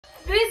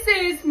This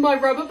is my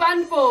rubber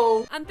band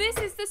ball. And this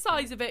is the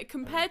size of it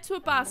compared to a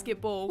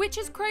basketball, which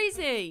is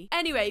crazy.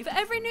 Anyway, for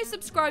every new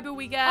subscriber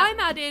we get, I'm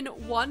adding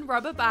 1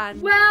 rubber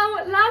band.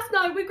 Well, last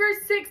night we grew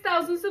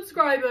 6,000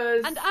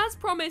 subscribers. And as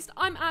promised,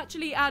 I'm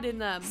actually adding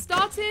them.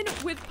 Starting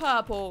with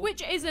purple,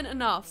 which isn't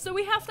enough, so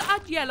we have to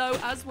add yellow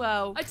as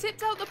well. I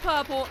tipped out the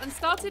purple and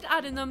started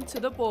adding them to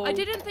the ball. I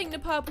didn't think the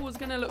purple was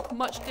going to look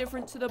much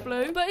different to the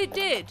blue, but it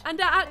did. And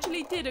it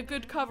actually did a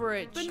good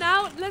coverage. But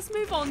now, let's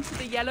move on to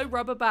the yellow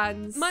rubber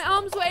bands. My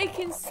arms were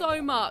aching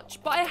so much,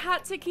 but I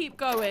had to keep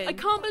going. I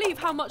can't believe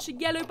how much the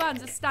yellow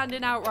bands are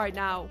standing out right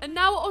now. And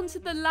now on to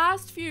the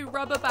last few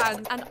rubber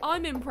bands, and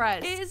I'm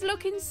impressed. It is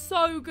looking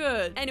so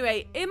good.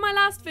 Anyway, in my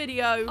last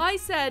video, I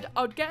said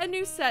I'd get a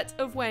new set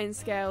of weighing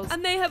scales,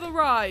 and they have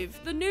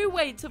arrived. The new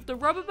weight of the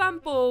rubber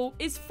band ball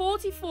is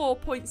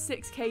 44.6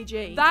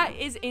 kg. That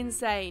is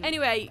insane.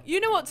 Anyway, you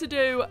know what to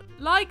do.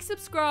 Like,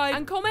 subscribe,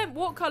 and comment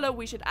what color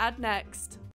we should add next.